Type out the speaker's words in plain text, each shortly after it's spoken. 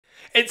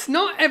It's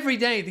not every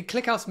day the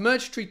ClickHouse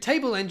Merge Tree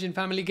table engine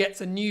family gets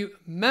a new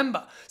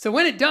member, so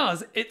when it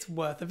does, it's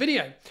worth a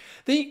video.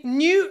 The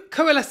new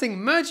Coalescing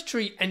Merge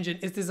Tree engine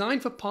is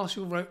designed for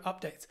partial row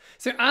updates.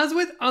 So as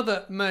with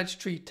other merge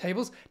tree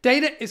tables,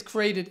 data is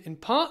created in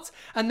parts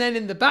and then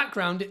in the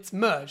background it's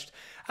merged.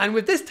 And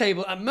with this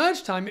table at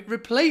merge time, it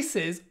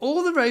replaces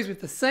all the rows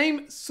with the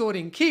same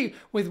sorting key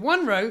with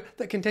one row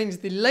that contains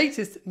the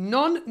latest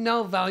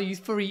non-null values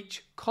for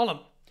each column.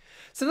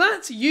 So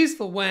that's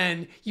useful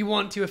when you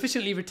want to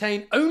efficiently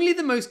retain only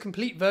the most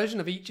complete version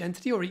of each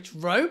entity or each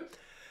row.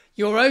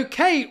 You're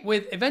okay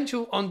with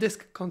eventual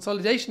on-disk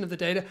consolidation of the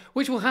data,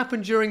 which will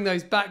happen during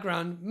those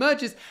background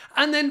merges.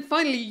 And then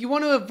finally, you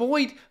want to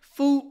avoid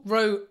full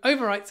row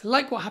overwrites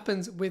like what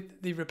happens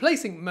with the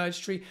replacing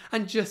merge tree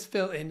and just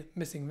fill in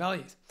missing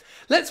values.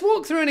 Let's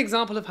walk through an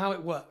example of how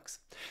it works.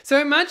 So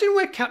imagine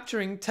we're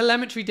capturing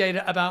telemetry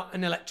data about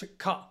an electric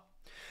car.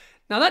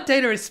 Now that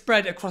data is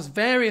spread across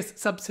various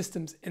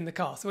subsystems in the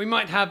car. So we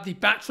might have the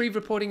battery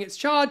reporting its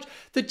charge,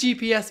 the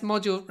GPS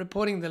module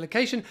reporting the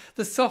location,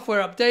 the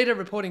software updater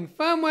reporting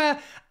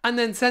firmware, and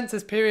then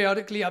sensors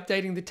periodically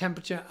updating the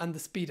temperature and the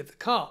speed of the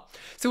car.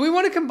 So we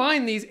want to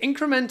combine these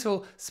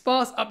incremental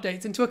sparse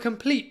updates into a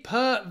complete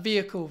per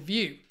vehicle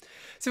view.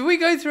 So if we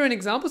go through an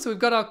example, so we've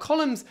got our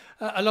columns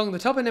along the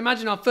top, and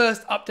imagine our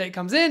first update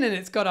comes in and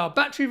it's got our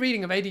battery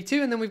reading of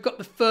 82, and then we've got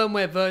the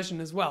firmware version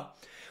as well.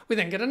 We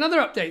then get another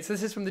update. So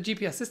this is from the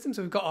GPS system.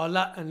 So we've got our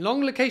lat and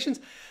long locations.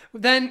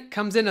 Then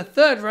comes in a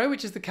third row,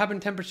 which is the cabin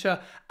temperature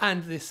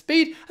and the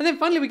speed. And then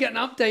finally, we get an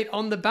update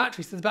on the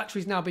battery. So the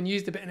battery's now been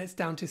used a bit and it's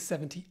down to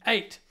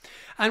 78.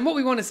 And what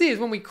we want to see is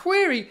when we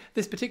query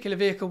this particular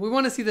vehicle, we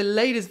want to see the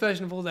latest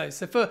version of all those.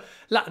 So for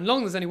lat and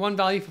long, there's only one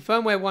value. For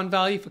firmware, one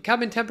value. For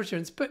cabin temperature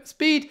and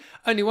speed,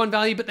 only one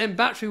value. But then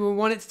battery, we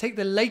want it to take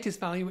the latest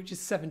value, which is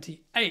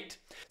 78.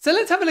 So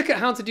let's have a look at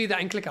how to do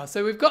that in ClickHouse.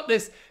 So we've got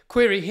this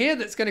query here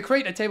that's going to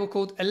create a table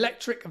called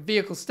electric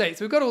vehicle state.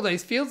 So we've got all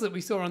those fields that we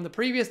saw on the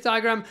previous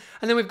diagram,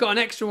 and then we've got an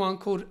extra one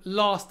called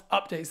last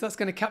update. So that's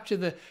going to capture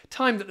the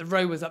time that the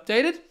row was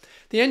updated.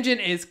 The engine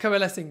is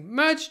Coalescing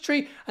Merge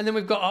Tree, and then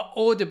we've got our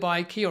order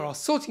by key, or our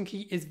sorting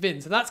key is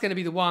VIN. So that's going to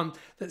be the one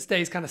that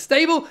stays kind of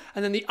stable,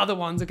 and then the other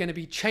ones are going to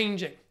be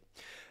changing.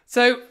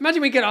 So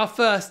imagine we get our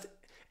first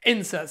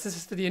inserts. This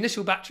is for the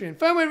initial battery and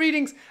firmware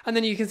readings, and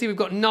then you can see we've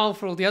got null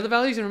for all the other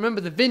values, and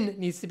remember the VIN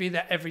needs to be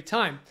there every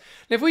time.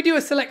 Now if we do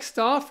a select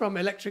star from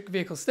electric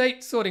vehicle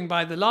state, sorting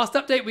by the last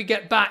update, we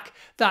get back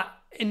that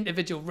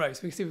individual row.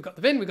 So we can see we've got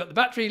the VIN, we've got the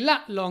battery,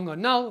 lat, long or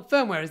null,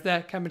 firmware is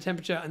there, cabin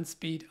temperature and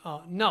speed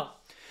are null.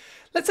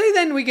 Let's say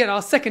then we get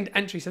our second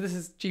entry. So this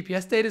is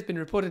GPS data, has been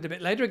reported a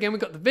bit later. Again,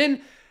 we've got the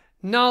VIN,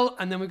 null,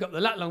 and then we've got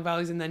the lat long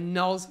values and then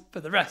nulls for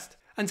the rest.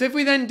 And so if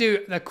we then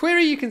do the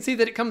query, you can see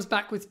that it comes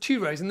back with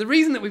 2 rows. And the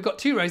reason that we've got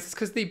 2 rows is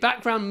because the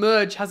background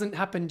merge hasn't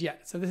happened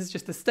yet. So this is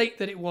just the state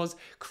that it was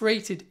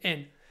created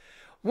in.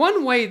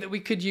 One way that we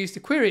could use to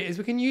query it is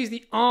we can use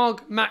the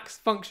argmax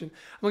function.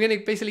 And we're going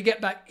to basically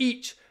get back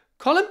each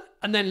column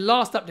and then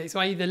last update, so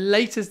i.e. the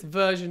latest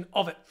version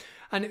of it.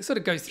 And it sort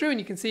of goes through, and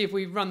you can see if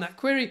we run that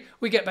query,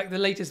 we get back the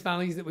latest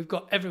values that we've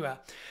got everywhere.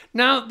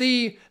 Now,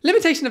 the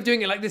limitation of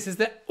doing it like this is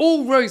that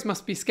all rows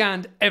must be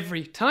scanned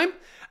every time,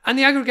 and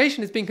the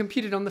aggregation is being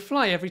computed on the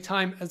fly every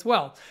time as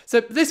well. So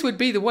this would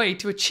be the way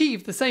to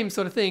achieve the same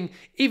sort of thing,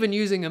 even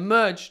using a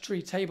merge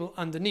tree table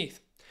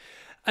underneath.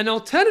 An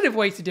alternative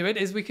way to do it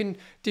is we can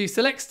do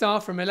select star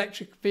from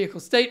electric vehicle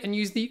state and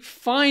use the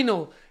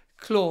final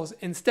clause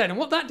instead. And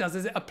what that does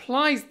is it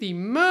applies the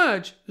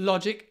merge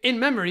logic in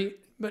memory,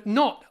 but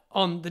not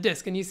on the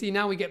disk. And you see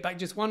now we get back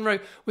just one row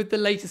with the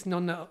latest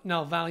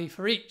non-null value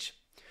for each.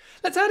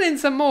 Let's add in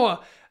some more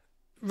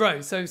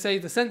rows. So say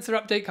the sensor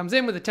update comes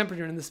in with the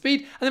temperature and the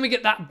speed, and then we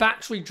get that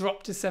battery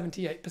drop to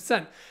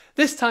 78%.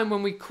 This time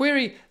when we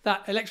query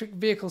that electric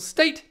vehicle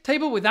state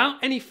table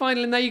without any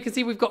final in there, you can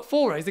see we've got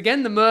 4 rows.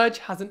 Again, the merge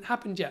hasn't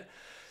happened yet.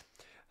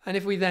 And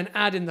if we then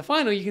add in the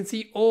final, you can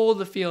see all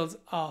the fields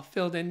are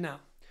filled in now.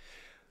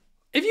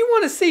 If you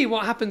want to see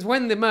what happens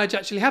when the merge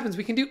actually happens,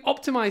 we can do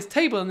optimize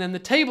table and then the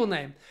table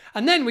name.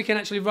 And then we can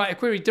actually write a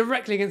query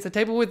directly against the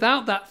table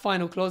without that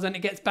final clause, and it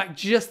gets back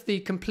just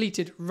the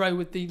completed row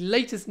with the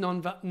latest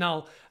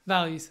non-null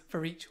values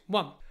for each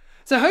one.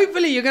 So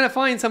hopefully you're going to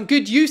find some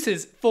good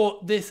uses for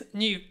this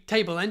new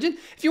table engine.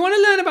 If you want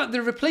to learn about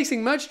the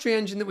replacing merge tree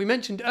engine that we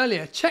mentioned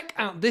earlier, check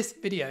out this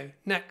video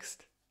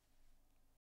next.